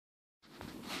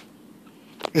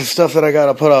the stuff that I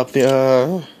gotta put up.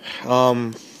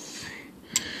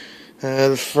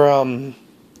 From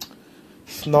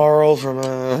Snarl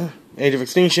from Age of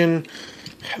Extinction.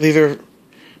 These are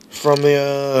from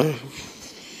the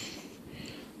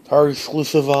our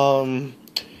exclusive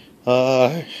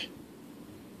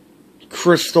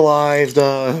crystallized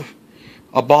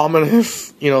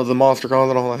Abominus, the Monster Cons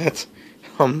and all that.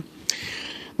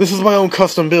 This is my own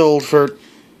custom build for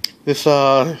this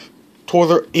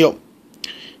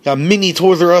mini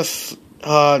Toys R Us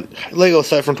Lego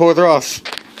set from Toys R Us.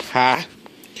 Ha!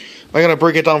 I gotta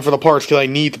break it down for the parts because I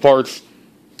need the parts.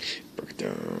 Break it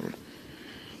down.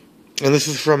 And this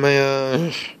is from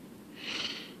I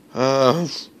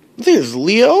think it's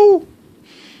Leo?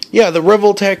 Yeah, the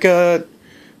Revoltech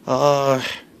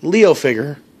Leo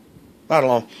figure. I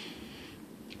don't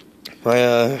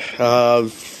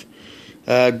know.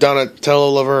 Donatello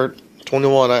Lover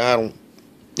 21. I don't.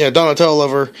 Yeah, Donatello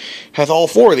Lover has all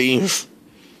four of these.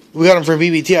 We got them from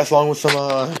BBTS along with some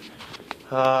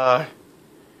I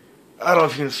don't know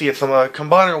if you can see it, some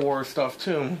Combiner Wars stuff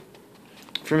too.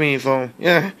 For me, so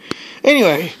yeah.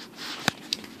 Anyway,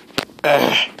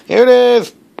 here it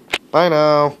is. Bye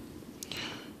now.